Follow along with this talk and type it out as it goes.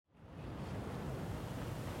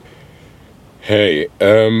Hey,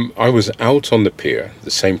 I was out on the pier,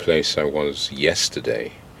 the same place I was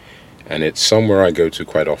yesterday, and it's somewhere I go to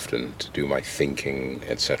quite often to do my thinking,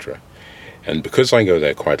 etc. And because I go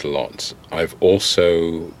there quite a lot, I've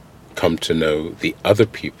also come to know the other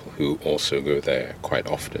people who also go there quite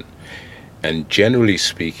often. And generally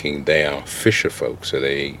speaking, they are fisher folk, so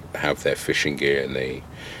they have their fishing gear and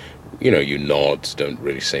you nod, don't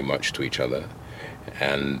really say much to each other,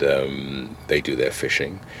 and they do their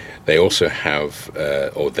fishing. They also have,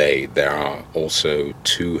 there are also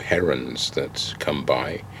two herons that come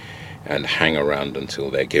by and hang around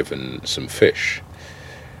until they're given some fish.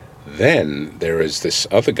 Then there is this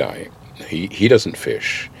other guy. He doesn't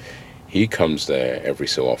fish. He comes there every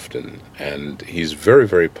so often, and he's very,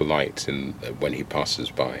 very polite when he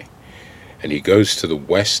passes by. And he goes to the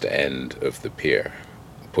west end of the pier,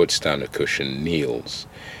 puts down a cushion, kneels,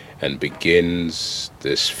 and begins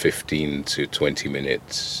this 15 to 20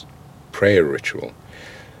 minutes prayer ritual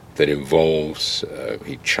that involves,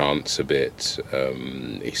 he chants a bit,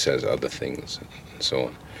 he says other things, and so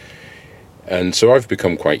on. And so I've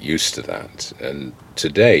become quite used to that. And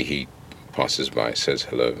today he passes by, says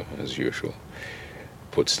hello, as usual,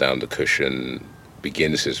 puts down the cushion,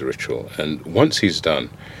 begins his ritual. And once he's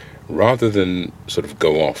done, rather than sort of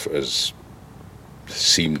go off as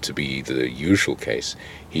seemed to be the usual case,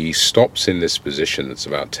 he stops in this position that's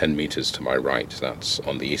about 10 meters to my right, that's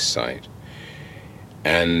on the east side,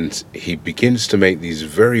 and he begins to make these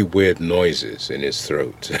very weird noises in his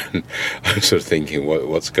throat. And I'm sort of thinking,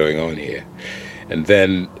 what's going on here? And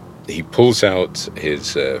then he pulls out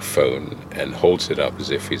his phone and holds it up as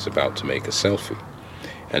if he's about to make a selfie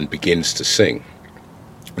and begins to sing.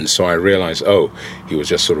 And so I realized, he was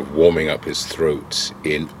just sort of warming up his throat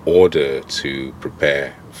in order to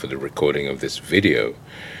prepare for the recording of this video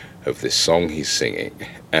of this song he's singing.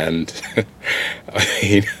 And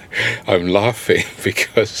I'm laughing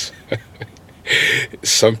because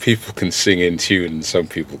some people can sing in tune and some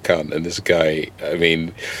people can't. And this guy,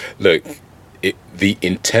 look, the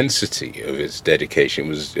intensity of his dedication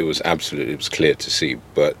it was clear to see,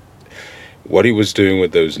 but what he was doing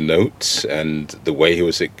with those notes and the way he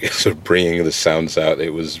was sort of bringing the sounds out,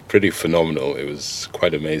 it was pretty phenomenal. It was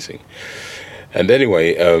quite amazing. And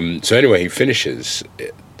anyway, he finishes,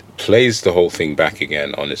 plays the whole thing back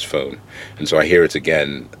again on his phone. And so I hear it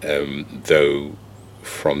again, though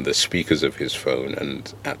from the speakers of his phone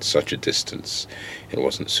and at such a distance, it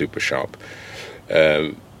wasn't super sharp.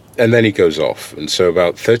 And then he goes off. And so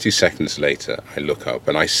about 30 seconds later, I look up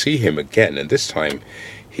and I see him again. And this time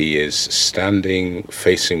he is standing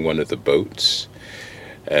facing one of the boats,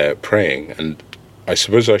 praying. And I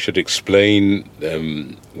suppose I should explain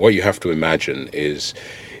what you have to imagine is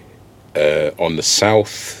on the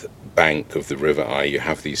south bank of the River Eye, you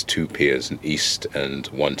have these two piers, an east and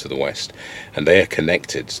one to the west, and they are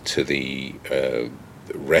connected to the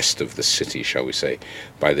rest of the city, shall we say,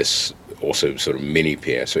 by this also sort of mini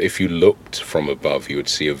pier. So if you looked from above, you would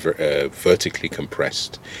see a vertically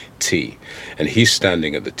compressed T, and he's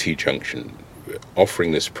standing at the T junction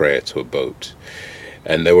offering this prayer to a boat.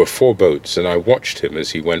 And there were four boats, and I watched him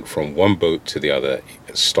as he went from one boat to the other,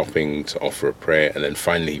 stopping to offer a prayer, and then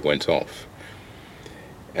finally he went off.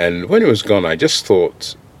 And when he was gone, I just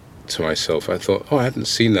thought to myself, I hadn't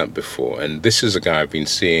seen that before. And this is a guy I've been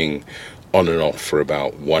seeing on and off for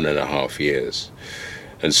about 1.5 years.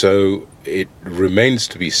 And so it remains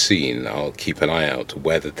to be seen, I'll keep an eye out,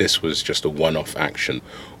 whether this was just a one-off action,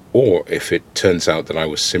 or if it turns out that I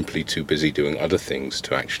was simply too busy doing other things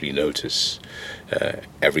to actually notice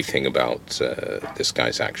everything about this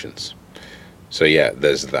guy's actions. So yeah,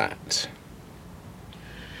 there's that.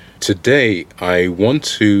 Today, I want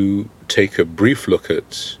to take a brief look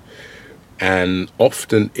at an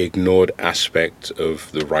often ignored aspect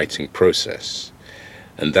of the writing process,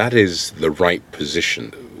 and that is the right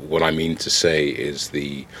position. What I mean to say is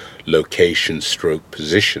the location stroke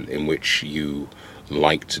position in which you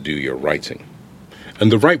like to do your writing.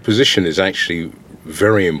 And the right position is actually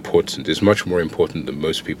very important. It's much more important than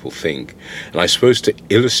most people think. And I suppose to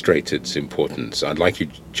illustrate its importance, I'd like you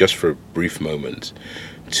just for a brief moment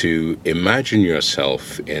to imagine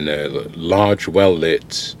yourself in a large,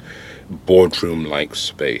 well-lit boardroom-like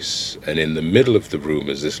space, and in the middle of the room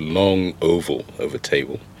is this long oval of a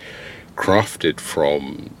table crafted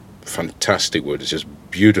from fantastic wood. It's just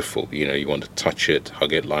beautiful. You want to touch it,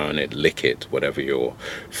 hug it, lie on it, lick it, whatever your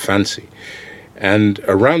fancy. And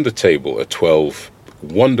around the table are 12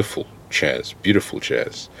 wonderful chairs, beautiful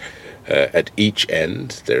chairs. At each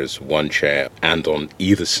end there's one chair, and on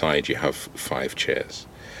either side you have 5 chairs.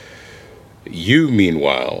 You,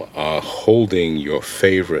 meanwhile, are holding your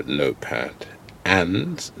favorite notepad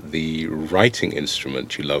and the writing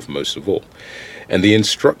instrument you love most of all. And the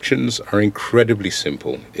instructions are incredibly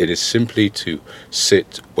simple. It is simply to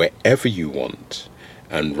sit wherever you want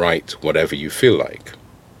and write whatever you feel like.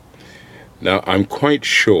 Now, I'm quite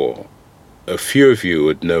sure a few of you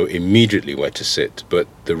would know immediately where to sit, but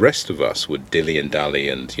the rest of us would dilly and dally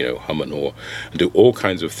and, hum and haw and do all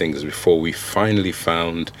kinds of things before we finally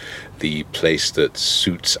found the place that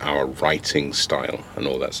suits our writing style and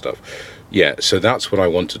all that stuff. Yeah, so that's what I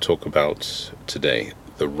want to talk about today,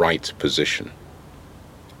 the right position.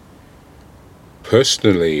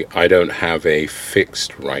 Personally, I don't have a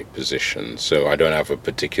fixed right position, so I don't have a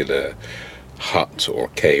particular hut or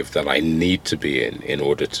cave that I need to be in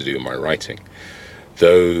order to do my writing.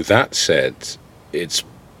 Though that said, it's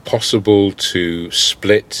possible to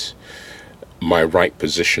split my right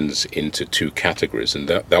positions into two categories, and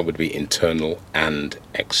that would be internal and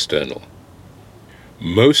external.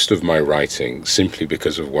 Most of my writing, simply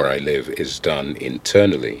because of where I live, is done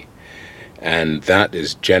internally, and that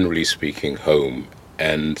is generally speaking home,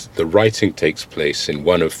 and the writing takes place in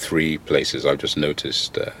one of three places. I've just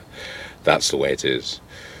noticed that's the way it is.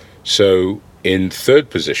 So in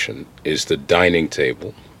third position is the dining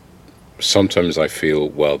table. Sometimes I feel,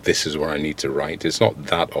 well, this is where I need to write. It's not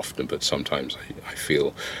that often, but sometimes I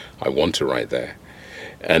feel I want to write there.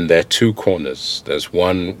 And there are two corners. There's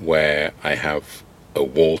one where I have a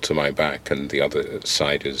wall to my back, and the other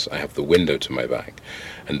side is I have the window to my back.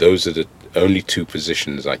 And those are the only two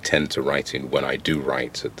positions I tend to write in when I do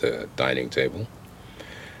write at the dining table.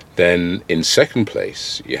 Then in second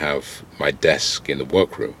place, you have my desk in the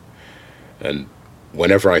workroom. And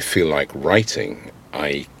whenever I feel like writing,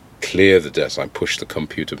 I clear the desk, I push the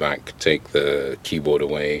computer back, take the keyboard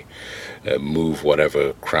away, move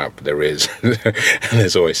whatever crap there is. And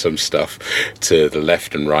there's always some stuff to the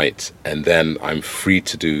left and right. And then I'm free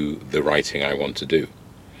to do the writing I want to do.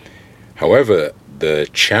 However, the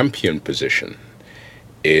champion position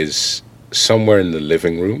is somewhere in the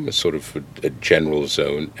living room, a sort of a general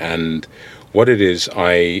zone. And what it is,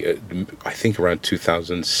 I think around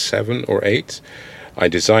 2007 or 8, I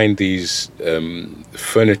designed these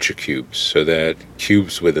furniture cubes. So they're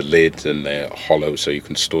cubes with a lid and they're hollow, so you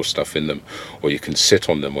can store stuff in them, or you can sit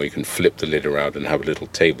on them, or you can flip the lid around and have a little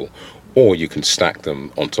table, or you can stack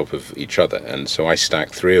them on top of each other. And so I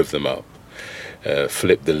stacked 3 of them up,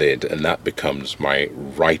 flip the lid, and that becomes my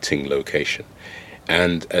writing location.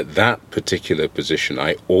 And at that particular position,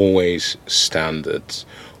 I always stand at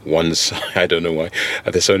one side. I don't know why.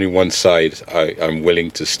 There's only one side I'm willing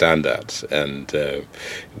to stand at, and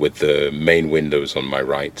with the main windows on my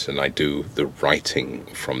right, and I do the writing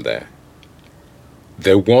from there.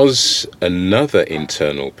 There was another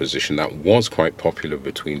internal position that was quite popular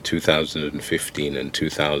between 2015 and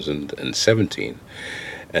 2017,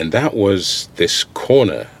 and that was this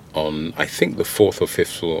corner on, I think, the 4th or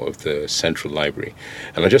 5th floor of the Central Library.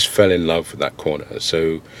 And I just fell in love with that corner.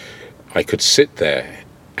 So I could sit there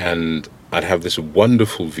and I'd have this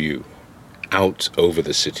wonderful view out over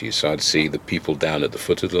the city. So I'd see the people down at the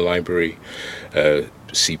foot of the library,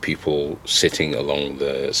 see people sitting along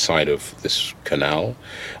the side of this canal.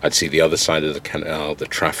 I'd see the other side of the canal, the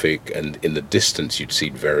traffic, and in the distance you'd see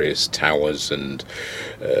various towers and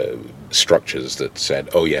structures that said,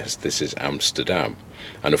 oh yes, this is Amsterdam.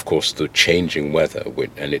 And of course the changing weather,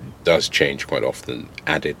 and it does change quite often,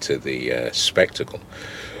 added to the spectacle.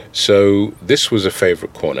 So this was a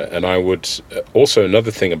favorite corner. And I would also,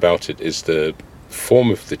 another thing about it is the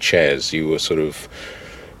form of the chairs. You were sort of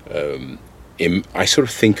I sort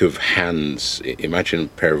of think of hands. Imagine a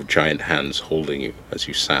pair of giant hands holding you as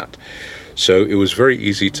you sat. So it was very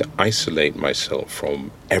easy to isolate myself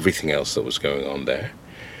from everything else that was going on there.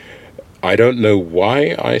 I don't know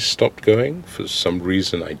why I stopped going. For some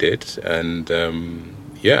reason I did. And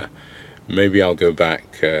maybe I'll go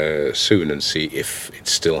back soon and see if it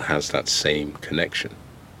still has that same connection.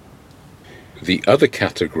 The other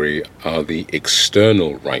category are the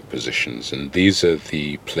external right positions, and these are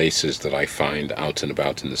the places that I find out and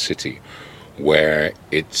about in the city where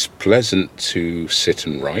it's pleasant to sit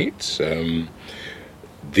and write.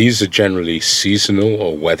 These are generally seasonal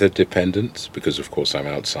or weather dependent because, of course, I'm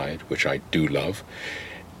outside, which I do love.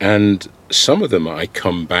 And some of them I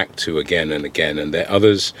come back to again and again, and there are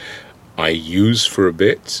others I use for a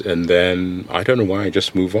bit, and then I don't know why I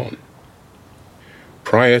just move on.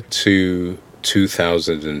 Prior to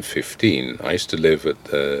 2015, I used to live at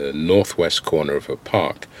the northwest corner of a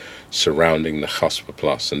park surrounding the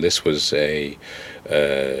Gaasperplas, and this was a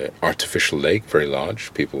artificial lake, very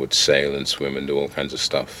large. People would sail and swim and do all kinds of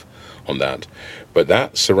stuff on that. But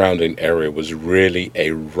that surrounding area was really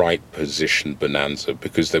a right position bonanza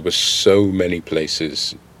because there were so many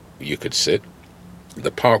places you could sit.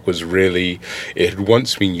 The park was really, it had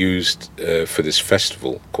once been used for this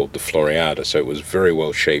festival called the Floriada, so it was very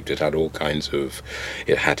well shaped. It had all kinds of,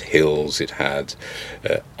 it had hills, it had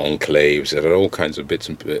enclaves, it had all kinds of bits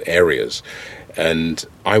and areas. And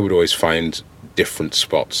I would always find different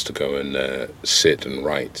spots to go and sit and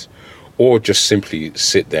write, or just simply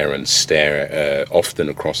sit there and stare often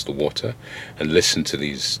across the water and listen to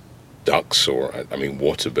these ducks, or I mean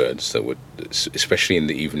water birds that would, especially in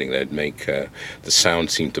the evening, they'd make the sound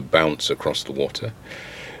seem to bounce across the water.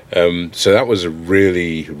 So that was a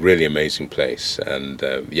really, really amazing place. And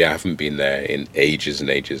yeah, I haven't been there in ages and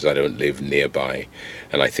ages. I don't live nearby,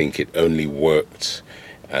 and I think it only worked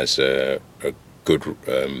as a good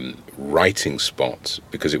writing spot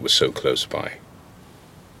because it was so close by.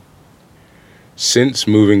 Since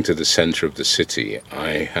moving to the center of the city,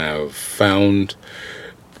 I have found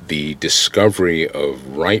the discovery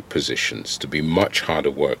of right positions to be much harder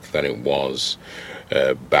work than it was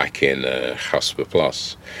back in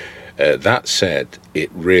Gaasperplas. That said, it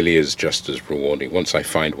really is just as rewarding. Once I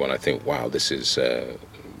find one, I think, wow, this is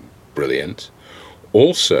brilliant.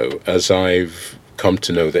 Also, as I've come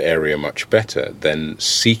to know the area much better, then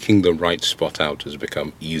seeking the right spot out has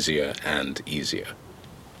become easier and easier.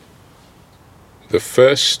 The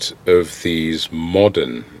first of these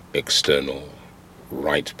modern external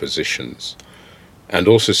right positions, and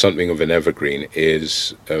also something of an evergreen,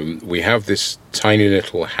 is we have this tiny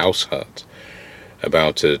little house hut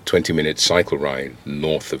about a 20-minute cycle ride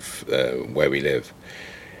north of where we live,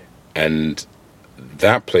 and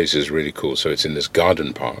that place is really cool. So it's in this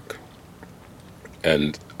garden park,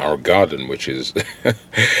 and our garden, which is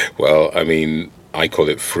well, I mean, I call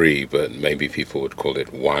it free, but maybe people would call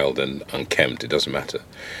it wild and unkempt. It doesn't matter.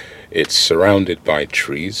 It's surrounded by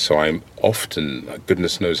trees, so I'm often,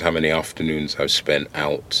 goodness knows how many afternoons I've spent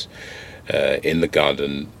out in the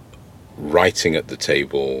garden, writing at the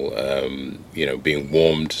table, being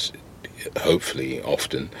warmed, hopefully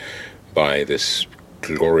often, by this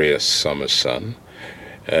glorious summer sun.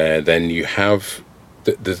 Then you have,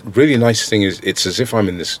 the really nice thing is, it's as if I'm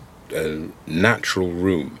in this natural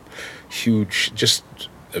room, huge, just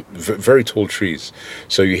very tall trees.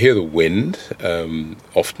 So you hear the wind.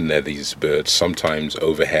 Often there are these birds. Sometimes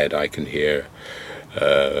overhead I can hear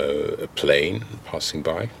a plane passing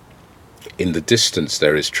by. In the distance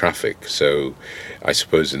there is traffic. So I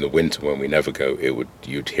suppose in the winter when we never go,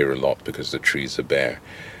 you'd hear a lot because the trees are bare.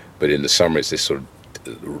 But in the summer it's this sort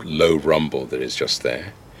of low rumble that is just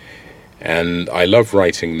there. And I love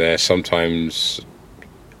writing there. Sometimes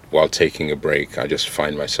while taking a break, I just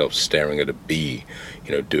find myself staring at a bee,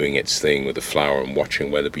 doing its thing with a flower and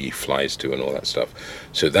watching where the bee flies to and all that stuff.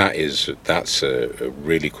 So that's a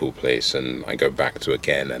really cool place, and I go back to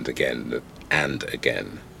again and again and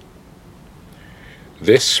again.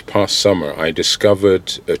 This past summer, I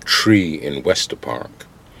discovered a tree in Westerpark,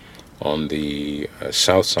 on the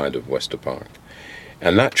south side of Westerpark.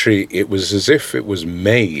 And that tree, it was as if it was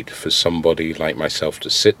made for somebody like myself to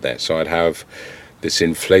sit there. So I'd have this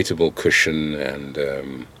inflatable cushion and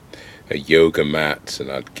a yoga mat,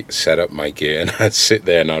 and I'd set up my gear and I'd sit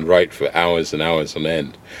there and I'd write for hours and hours on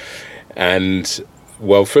end. And,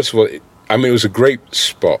 well, first of all, it was a great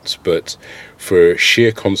spot, but for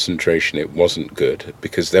sheer concentration it wasn't good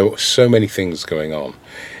because there were so many things going on,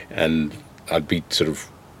 and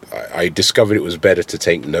I discovered it was better to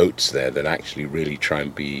take notes there than actually really try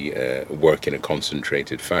and work in a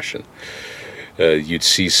concentrated fashion. You'd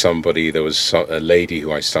see somebody, there was a lady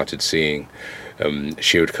who I started seeing,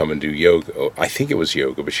 she would come and do yoga, or I think it was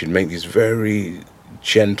yoga, but she'd make these very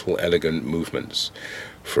gentle, elegant movements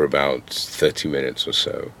for about 30 minutes or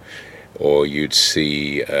so. Or you'd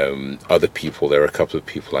see other people, there were a couple of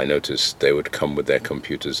people I noticed, they would come with their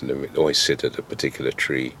computers and they would always sit at a particular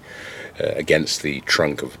tree, against the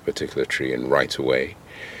trunk of a particular tree, and write away.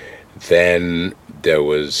 Then there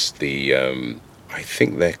was the I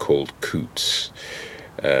think they're called coots,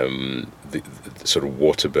 the sort of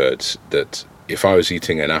water birds that if I was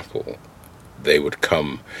eating an apple, they would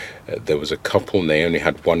come. There was a couple and they only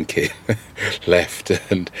had one kid left,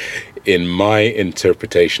 and in my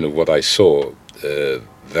interpretation of what I saw,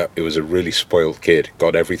 that it was a really spoiled kid,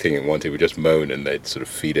 got everything it wanted, would just moan and they'd sort of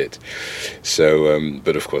feed it. So,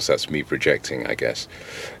 but of course that's me projecting, I guess.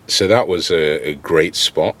 So that was a great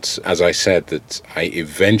spot. As I said, that I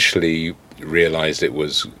eventually realized it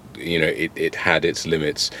was, it had its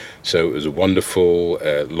limits. So it was wonderful,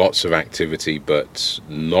 lots of activity, but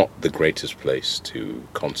not the greatest place to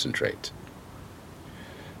concentrate.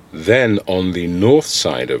 Then on the north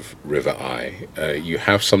side of River Eye, you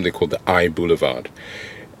have something called the Eye Boulevard.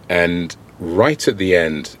 And right at the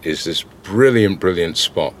end is this brilliant, brilliant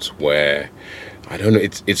spot where, I don't know,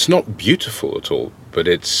 it's not beautiful at all, but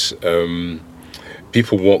it's,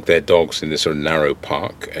 people walk their dogs in this sort of narrow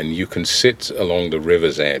park, and you can sit along the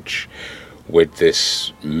river's edge with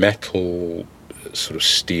this metal, sort of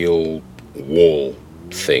steel wall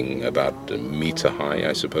thing about a meter high,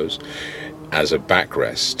 I suppose, as a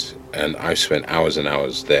backrest. And I've spent hours and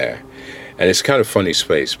hours there. And it's kind of funny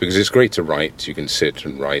space because it's great to write. You can sit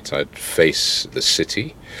and write. I'd face the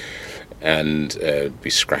city and be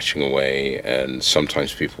scratching away. And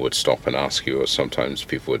sometimes people would stop and ask you, or sometimes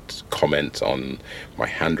people would comment on my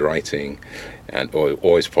handwriting, and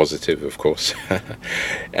always positive, of course.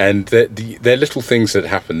 And they're little things that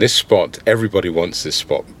happen. This spot, everybody wants this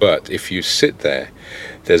spot. But if you sit there,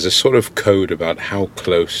 there's a sort of code about how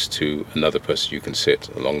close to another person you can sit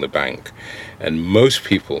along the bank. And most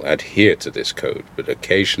people adhere to this code, but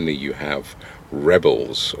occasionally you have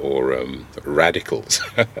rebels or radicals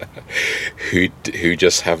who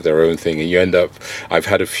just have their own thing, and you end up, I've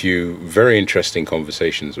had a few very interesting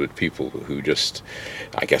conversations with people who just,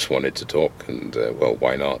 I guess, wanted to talk, and well,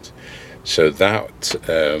 why not? So that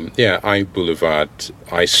I Boulevard,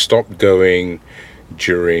 I stopped going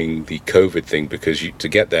during the COVID thing because to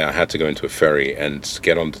get there I had to go into a ferry, and to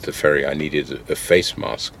get onto the ferry I needed a face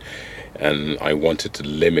mask. And I wanted to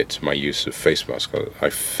limit my use of face masks.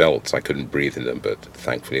 I felt I couldn't breathe in them, but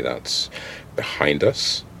thankfully that's behind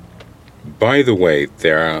us. By the way,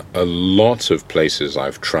 there are a lot of places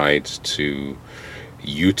I've tried to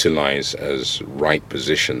utilize as right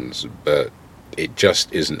positions, but it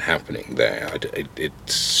just isn't happening there.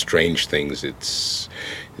 It's strange things. It's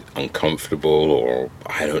uncomfortable, or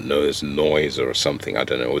I don't know, there's noise or something, I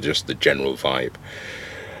don't know, or just the general vibe.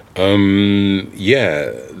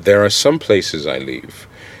 There are some places I leave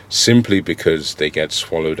simply because they get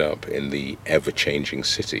swallowed up in the ever-changing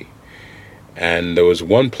city. And there was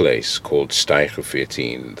one place called Steiger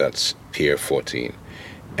 14, that's Pier 14,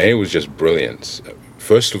 and it was just brilliant.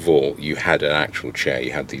 First of all, you had an actual chair,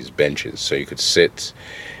 you had these benches, so you could sit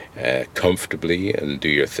comfortably and do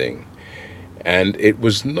your thing. And it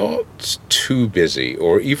was not too busy,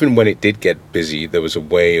 or even when it did get busy, there was a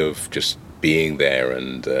way of just being there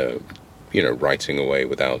and, writing away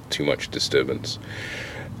without too much disturbance.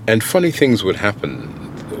 And funny things would happen.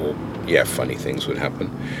 Funny things would happen.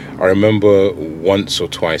 I remember once or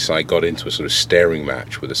twice I got into a sort of staring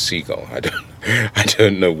match with a seagull. I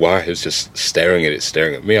don't know why. It was just staring at it,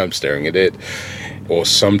 staring at me, I'm staring at it. Or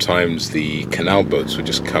sometimes the canal boats would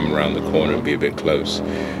just come around the corner and be a bit close.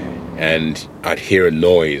 And I'd hear a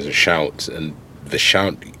noise, a shout, and the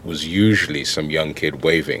shout was usually some young kid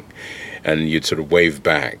waving. And you'd sort of wave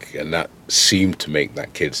back, and that seemed to make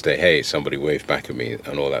that kid say, hey, somebody waved back at me,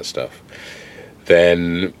 and all that stuff.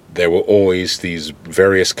 Then there were always these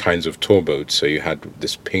various kinds of tour boats. So you had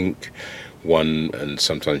this pink one, and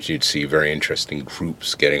sometimes you'd see very interesting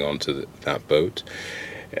groups getting onto that boat.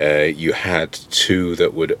 You had two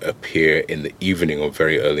that would appear in the evening or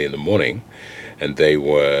very early in the morning, and they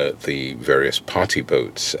were the various party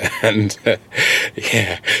boats. And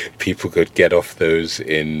people could get off those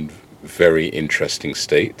in very interesting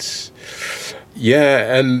states.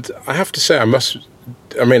 And I have to say,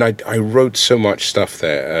 I wrote so much stuff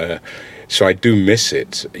there, so I do miss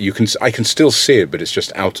it. I can still see it, but it's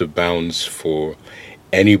just out of bounds for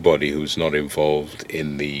anybody who's not involved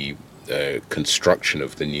in the construction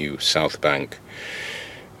of the new South Bank.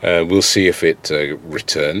 We'll see if it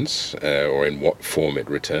returns, or in what form it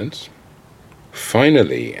returns.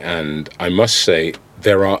 Finally, and I must say,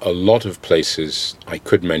 there are a lot of places I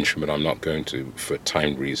could mention, but I'm not going to for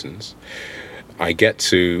time reasons. I get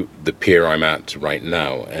to the pier I'm at right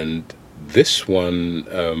now, and this one,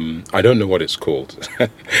 I don't know what it's called,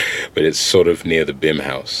 but it's sort of near the BIM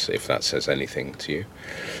house, if that says anything to you.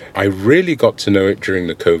 I really got to know it during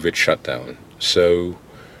the COVID shutdown. So,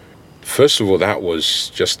 first of all, that was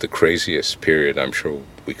just the craziest period. I'm sure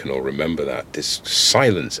we can all remember that. This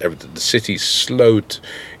silence, the city slowed.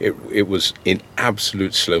 It was in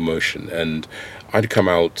absolute slow motion. And I'd come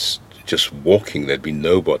out just walking, there'd be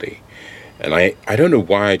nobody. And I don't know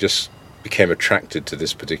why I just became attracted to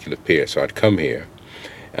this particular pier. So I'd come here,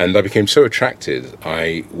 and I became so attracted,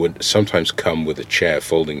 I would sometimes come with a chair,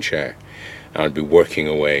 folding chair, and I'd be working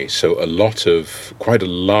away. So quite a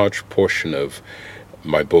large portion of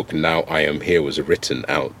my book, Now I Am Here, was written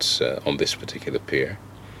out on this particular pier.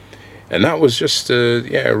 And that was just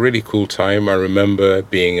a really cool time. I remember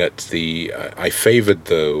being at I favoured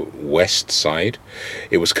the west side.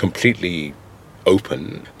 It was completely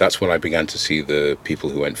open, that's when I began to see the people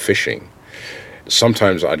who went fishing.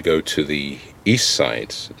 Sometimes I'd go to the east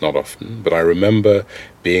side, not often, but I remember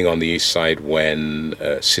being on the east side when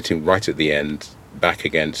sitting right at the end, back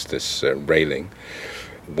against this railing,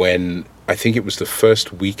 when I think it was the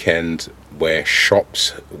first weekend where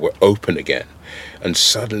shops were open again, and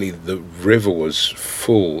suddenly the river was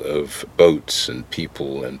full of boats and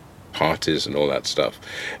people and parties and all that stuff.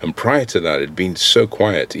 And prior to that, it had been so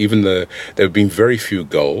quiet. Even there had been very few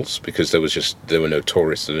gulls, because there were no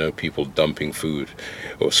tourists, there were no people dumping food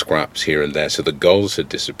or scraps here and there. So the gulls had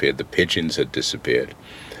disappeared, the pigeons had disappeared.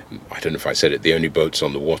 I don't know if I said it, the only boats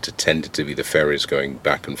on the water tended to be the ferries going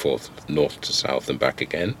back and forth, north to south and back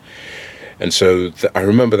again. And so I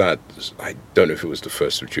remember that, I don't know if it was the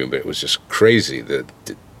 1st of June, but it was just crazy.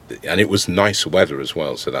 And it was nice weather as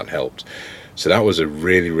well, so that helped. So that was a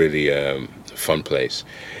really, really fun place.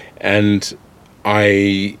 And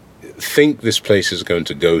I think this place is going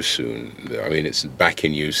to go soon. I mean, it's back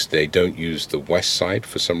in use. They don't use the west side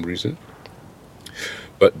for some reason.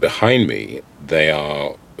 But behind me, they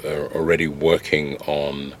are already working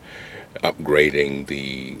on upgrading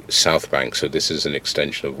the south bank. So this is an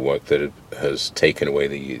extension of work that has taken away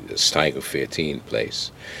the Steiger 14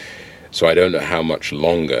 place. So I don't know how much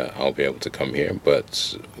longer I'll be able to come here,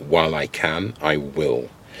 but while I can, I will.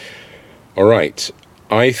 All right,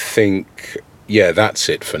 I think, that's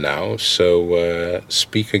it for now. So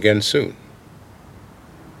speak again soon.